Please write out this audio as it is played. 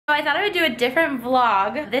I thought I would do a different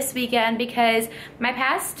vlog this weekend because my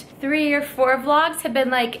past 3 or 4 vlogs have been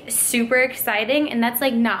like super exciting, and that's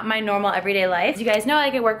like not my normal everyday life. As you guys know,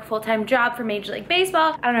 like I work a full-time job for Major League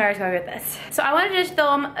Baseball. I don't know where I was going with this. So I wanted to just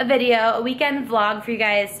film a video, a weekend vlog for you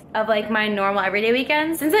guys of like my normal everyday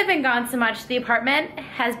weekends. Since I've been gone so much, the apartment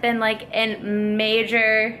has been like in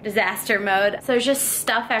major disaster mode. So there's just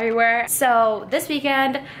stuff everywhere. So this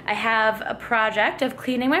weekend I have a project of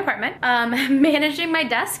cleaning my apartment, managing my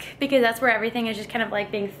desk because that's where everything is just kind of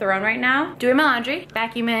like being thrown right now, doing my laundry,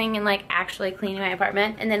 vacuuming, and like actually cleaning my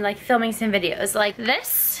apartment, and then like filming some videos. Like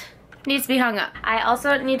this needs to be hung up. I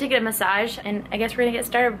also need to get a massage, and I guess we're gonna get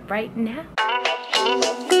started right now.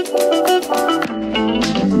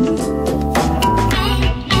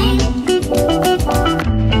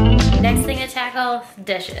 Next thing to tackle,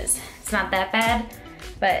 dishes. It's not that bad,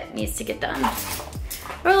 but it needs to get done.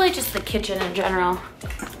 Really just the kitchen in general.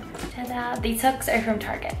 Ta-da. These hooks are from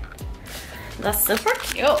Target. That's super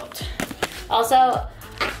cute. Also,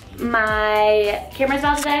 my camera's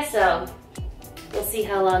about to die, so we'll see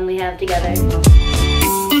how long we have together.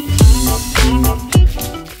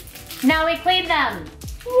 Now we clean them.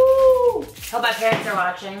 Woo! Hope my parents are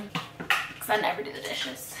watching, because I never do the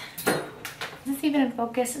dishes. Is this even in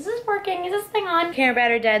focus? Is this working? Is this thing on? Camera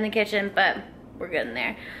battery died in the kitchen, but we're good in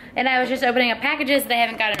there. And I was just opening up packages that I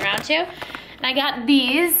haven't gotten around to. And I got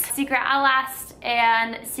these, Secret Outlast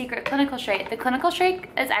and Secret Clinical Shake. The Clinical Shake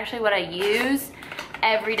is actually what I use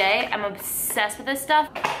every day. I'm obsessed with this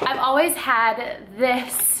stuff. I've always had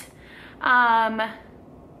this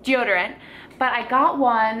deodorant, but I got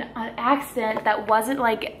one on accident that wasn't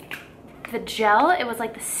like the gel, it was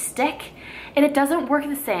like the stick, and it doesn't work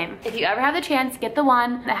the same. If you ever have the chance, get the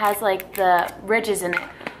one that has like the ridges in it.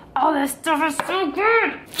 Oh, this stuff is so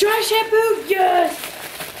good! Dry shampoo, yes!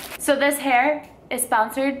 So this hair is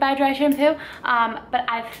sponsored by Dry Shampoo, but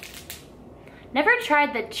I've never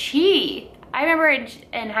tried the Chi. I remember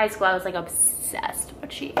in high school I was like obsessed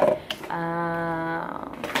with Chi.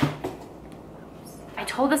 I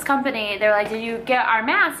told this company, they're like, did you get our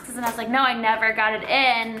masks? And I was like, no, I never got it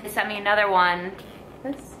in. They sent me another one.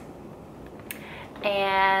 This.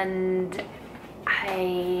 And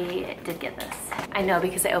I did get this. I know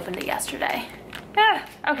because I opened it yesterday.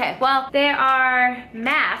 Okay, well, they are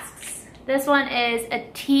masks. This one is a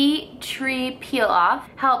tea tree peel off.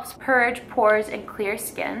 Helps purge pores and clear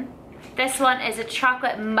skin. This one is a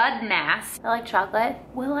chocolate mud mask. I like chocolate.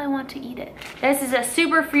 Will I want to eat it? This is a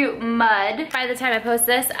superfruit mud. By the time I post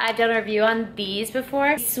this, I've done a review on these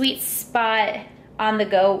before. Sweet Spot on the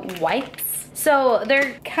go wipes. So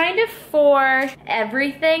they're kind of for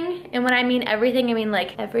everything. And when I mean everything, I mean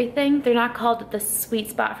like everything. They're not called the Sweet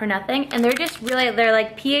Spot for nothing. And they're just really, they're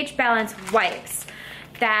like pH balanced wipes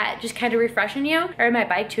that just kind of refreshen you. I ride my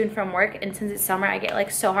bike to and from work, and since it's summer, I get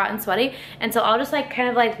like so hot and sweaty. And so I'll just like kind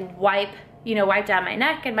of like wipe, you know, wipe down my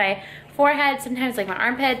neck and my forehead, sometimes like my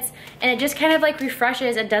armpits, and it just kind of like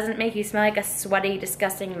refreshes and doesn't make you smell like a sweaty,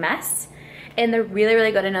 disgusting mess. And they're really,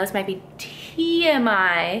 really good. I know this might be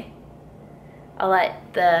TMI. I'll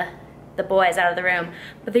let the boys out of the room,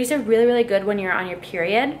 but these are really, really good when you're on your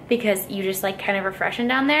period because you just like kind of refreshing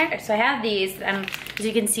down there. So I have these, as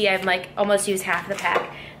you can see, I've like almost used half the pack.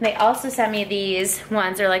 And they also sent me these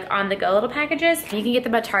ones, they're like on the go little packages. You can get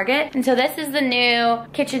them at Target. And so this is the new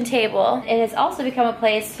kitchen table. It has also become a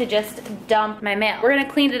place to just dump my mail. We're gonna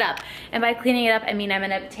clean it up. And by cleaning it up, I mean I'm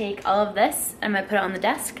gonna take all of this, I'm gonna put it on the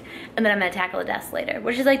desk, and then I'm gonna tackle the desk later,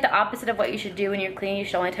 which is like the opposite of what you should do when you're cleaning. You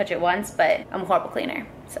should only touch it once, but I'm a horrible cleaner,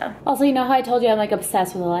 so. Also, you know how I told you I'm like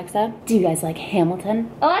obsessed with Alexa? Do you guys like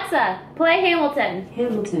Hamilton? Alexa, play Hamilton.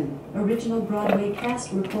 Hamilton, original Broadway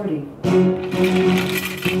cast recording.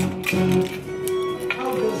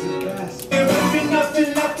 How does it best? There would be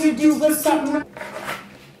nothing left to do with something.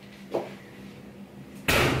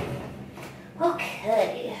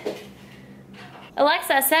 Okay.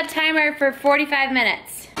 Alexa, set timer for 45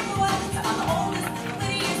 minutes.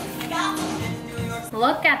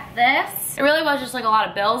 Look at this. It really was just like a lot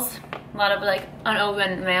of bills. A lot of like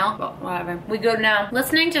unopened mail, well, whatever. We go now.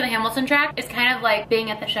 Listening to the Hamilton track is kind of like being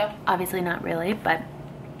at the show. Obviously not really, but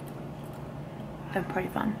they're pretty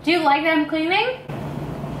fun. Do you like them cleaning?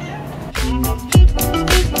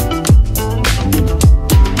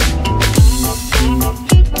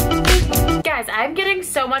 Guys, I'm getting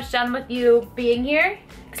so much done with you being here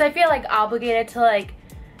because I feel like obligated to like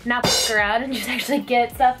not fuck around and just actually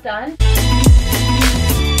get stuff done.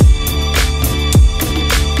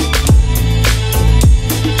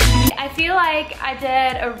 I feel like I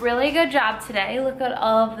did a really good job today. Look at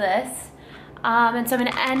all of this. And so I'm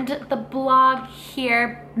gonna end the vlog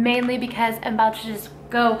here mainly because I'm about to just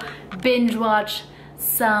go binge watch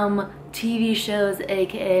some TV shows,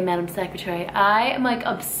 aka Madam Secretary. I am like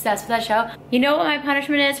obsessed with that show. You know what my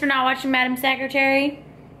punishment is for not watching Madam Secretary?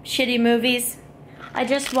 Shitty movies. I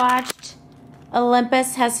just watched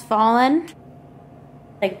Olympus Has Fallen.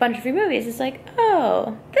 Like a bunch of free movies. It's like,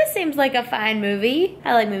 oh, this seems like a fine movie.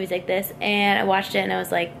 I like movies like this, and I watched it and I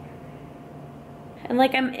was like,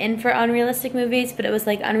 I'm in for unrealistic movies, but it was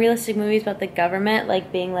like unrealistic movies about the government,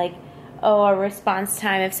 like being like, oh, our response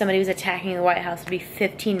time if somebody was attacking the White House would be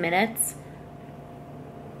 15 minutes.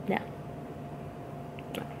 No.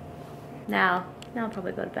 Now I'll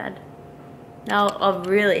probably go to bed. Now I'll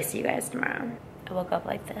really see you guys tomorrow. I woke up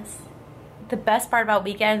like this. The best part about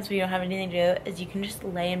weekends when you don't have anything to do is you can just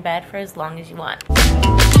lay in bed for as long as you want.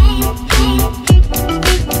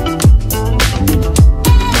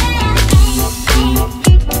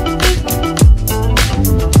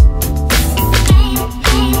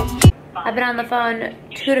 I've been on the phone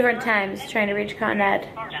 2 different times trying to reach Conrad.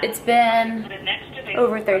 It's been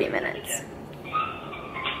over 30 minutes.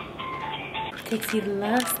 Dixie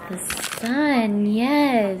loves the sun,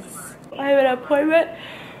 yes. I have an appointment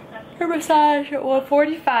for massage at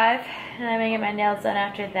 1:45, and I'm gonna get my nails done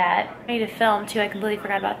after that. I need to film too, I completely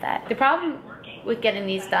forgot about that. The problem with getting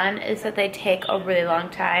these done is that they take a really long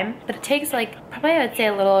time, but it takes like, probably I would say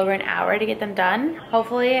a little over an hour to get them done.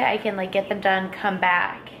 Hopefully I can like get them done, come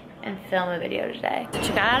back, and film a video today. So I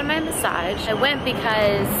got out of my massage. I went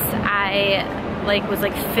because I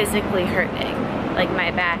was physically hurting. Like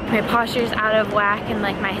my back, my posture's out of whack, and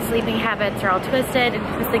like my sleeping habits are all twisted.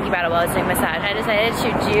 I was thinking about it while I was doing massage. I decided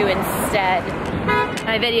to do instead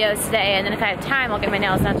my videos today, and then if I have time, I'll get my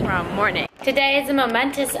nails done tomorrow morning. Today is a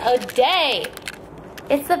momentous day.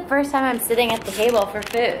 It's the first time I'm sitting at the table for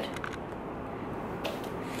food.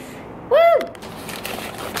 Woo!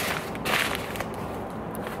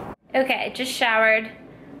 Okay, just showered,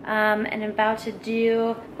 and I'm about to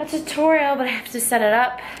do a tutorial, but I have to set it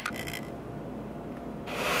up.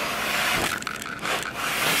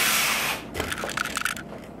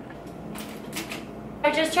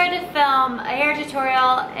 I just tried to film a hair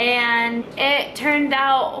tutorial and it turned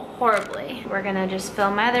out horribly. We're gonna just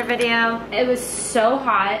film my other video. It was so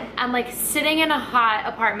hot. I'm like sitting in a hot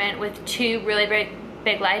apartment with 2 really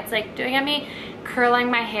big lights like doing at me, curling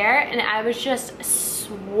my hair, and I was just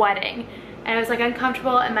sweating. And I was like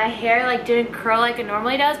uncomfortable, and my hair like didn't curl like it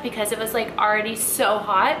normally does because it was like already so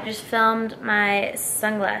hot. I just filmed my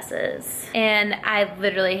sunglasses, and I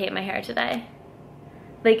literally hate my hair today.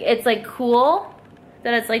 Like it's like cool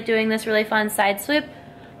that it's like doing this really fun side sweep,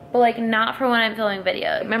 but like not for when I'm filming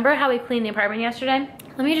video. Remember how we cleaned the apartment yesterday?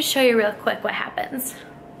 Let me just show you real quick what happens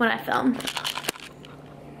when I film.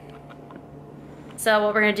 So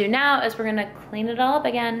what we're gonna do now is we're gonna clean it all up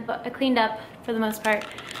again. But I cleaned up for the most part.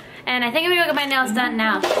 And I think I'm gonna go get my nails done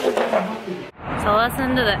now. So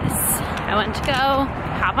listen to this. I went to go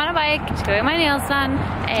hop on a bike to go get my nails done,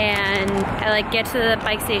 and I like get to the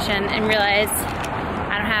bike station and realize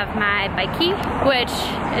I don't have my bike key, which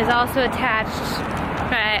is also attached to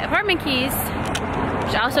my apartment keys, which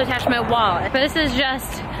is also attached to my wallet. But this is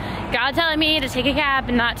just God telling me to take a cab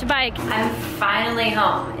and not to bike. I'm finally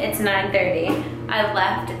home. It's 9:30. I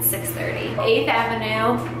left at 6:30. 8th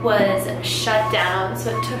Avenue was shut down,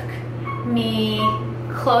 so it took me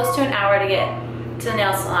close to an hour to get to the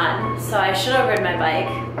nail salon. So I should have ridden my bike,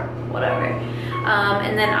 whatever.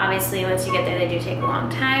 And then obviously once you get there, they do take a long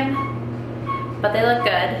time. But they look good.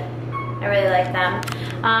 I really like them.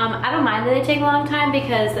 I don't mind that they take a long time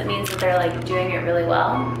because that means that they're like doing it really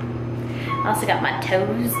well. I also got my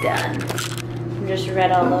toes done. I'm just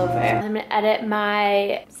red all over. I'm gonna edit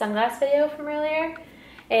my sunglass video from earlier.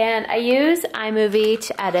 And I use iMovie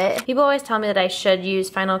to edit. People always tell me that I should use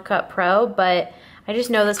Final Cut Pro, but I just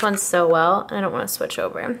know this one so well and I don't wanna switch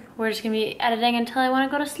over. We're just gonna be editing until I wanna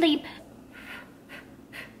go to sleep.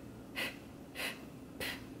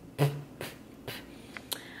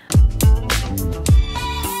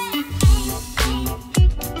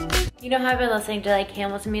 You know how I've been listening to like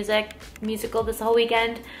Hamilton musical this whole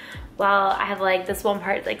weekend? Well, I have like this one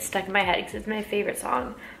part like stuck in my head because it's my favorite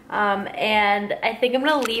song. And I think I'm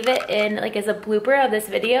gonna leave it in like as a blooper of this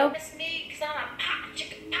video.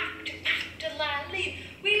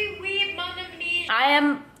 I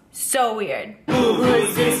am so weird. Who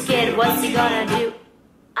is this kid? What's he gonna do?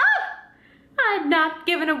 Ah! I'm not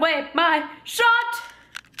giving away my shot!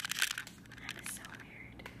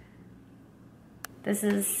 This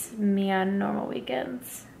is me on normal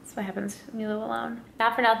weekends. That's what happens when you live alone.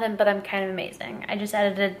 Not for nothing, but I'm kind of amazing. I just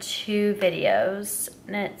edited 2 videos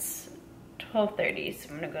and it's 12:30, so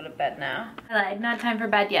I'm gonna go to bed now. I lied, not time for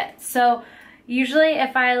bed yet. So Usually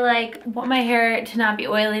if I like want my hair to not be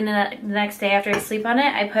oily the next day after I sleep on it,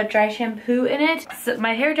 I put dry shampoo in it. So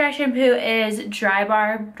my hair dry shampoo is Dry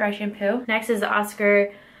Bar dry shampoo. Next is the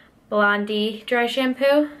Oscar Blondie dry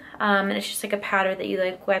shampoo. And it's just like a powder that you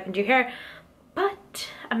like wipe into your hair. But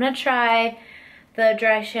I'm gonna try the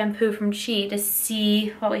dry shampoo from Chi to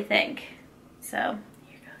see what we think. So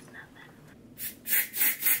here goes nothing.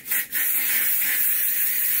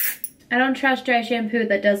 I don't trust dry shampoo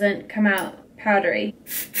that doesn't come out powdery.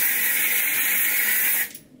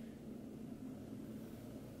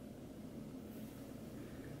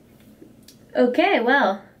 Okay,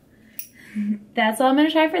 well, that's all I'm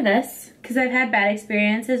gonna try for this, because I've had bad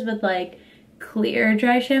experiences with like clear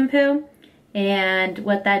dry shampoo, and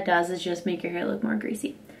what that does is just make your hair look more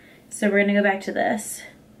greasy. So we're gonna go back to this.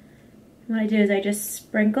 What I do is I just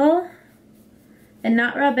sprinkle and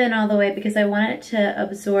not rub in all the way because I want it to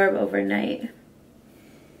absorb overnight.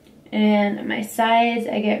 And my sides,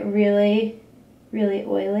 I get really, really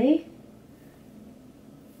oily.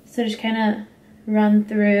 So just kind of run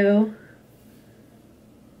through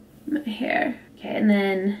my hair. Okay, and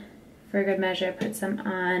then for good measure, I put some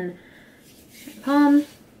on my palm.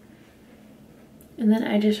 And then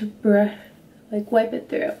I just like wipe it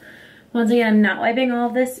through. Once again, I'm not wiping all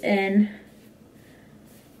of this in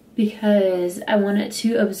because I want it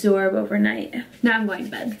to absorb overnight. Now I'm going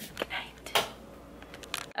to bed. Good night.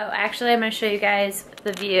 Oh, actually, I'm going to show you guys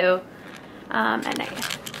the view at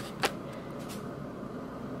night.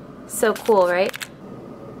 So cool, right?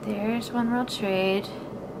 There's One World Trade.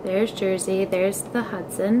 There's Jersey. There's the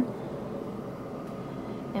Hudson.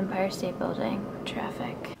 Empire State Building.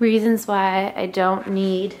 Traffic. Reasons why I don't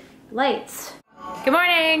need lights. Good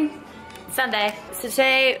morning. Sunday. So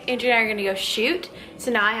today, Andrew and I are gonna go shoot.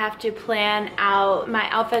 So now I have to plan out my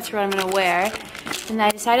outfits for what I'm gonna wear. And I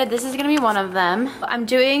decided this is gonna be one of them. I'm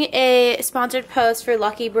doing a sponsored post for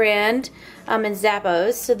Lucky Brand and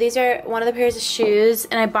Zappos. So these are one of the pairs of shoes,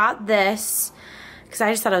 and I bought this because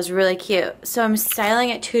I just thought it was really cute. So I'm styling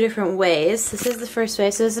it 2 different ways. This is the first way.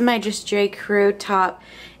 So this is my just J. Crew top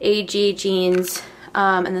AG jeans.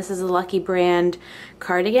 And this is a Lucky Brand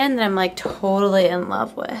cardigan that I'm like totally in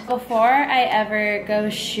love with. Before I ever go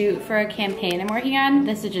shoot for a campaign I'm working on,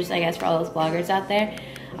 this is just I guess for all those bloggers out there,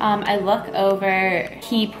 I look over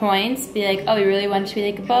key points, be like, oh, you really want it to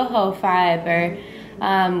be like a boho vibe, or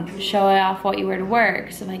show off what you wear to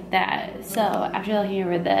work, stuff like that. So after looking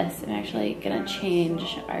over this, I'm actually gonna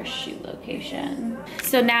change our shoot location.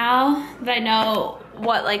 So now that I know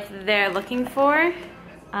what like they're looking for,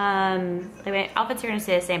 like my outfits are gonna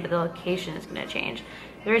stay the same, but the location is gonna change.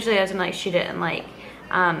 Originally I was gonna like shoot it in like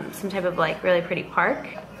some type of like really pretty park,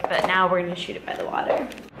 but now we're gonna shoot it by the water.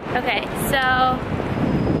 Okay, so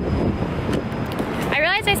I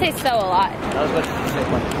realize I say so a lot. I was about to say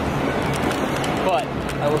like, but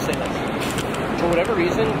I will say this. For whatever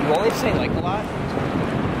reason, you only say like a lot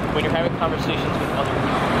when you're having conversations with other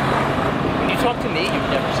people. When you talk to me, you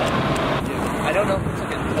never say it. I don't know if it's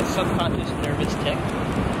like a subconscious nervous tick,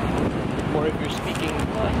 or if you're speaking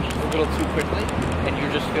a little too quickly and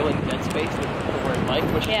you're just filling dead space with the word like,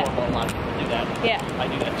 which is normal. A lot of people do that. Yeah. I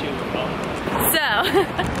do that too. So,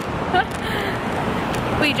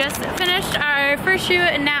 we just finished our first shoot,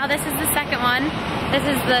 and now this is the second one. This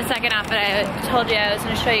is the second outfit I told you I was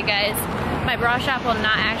going to show you guys. My bra shop will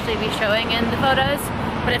not actually be showing in the photos,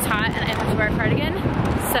 but it's hot and I have to wear a cardigan.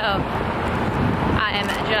 So, I am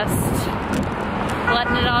just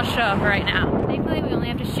letting it all show up right now. Thankfully, we only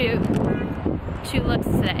have to shoot 2 looks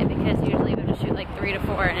today because usually we have to shoot like 3 to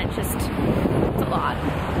 4, and it's just, it's a lot.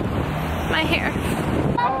 My hair.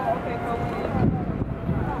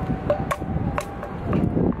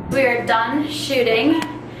 We are done shooting.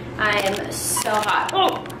 I am so hot.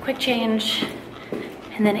 Oh, quick change.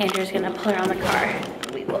 And then Andrew's gonna pull around the car.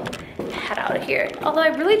 We will head out of here. Although I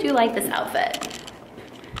really do like this outfit.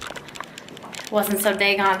 If it wasn't so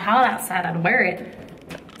dang on hot outside, I'd wear it.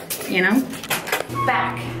 You know?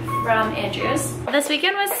 Back from Andrew's. This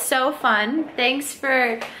weekend was so fun. Thanks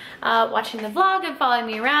for watching the vlog and following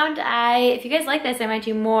me around. If you guys like this, I might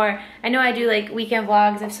do more. I know I do like weekend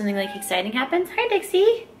vlogs if something like exciting happens. Hi,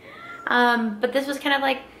 Dixie. But this was kind of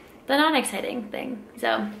like the non-exciting thing.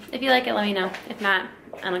 So if you like it, let me know. If not,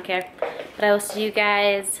 I don't care. But I will see you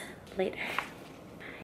guys later.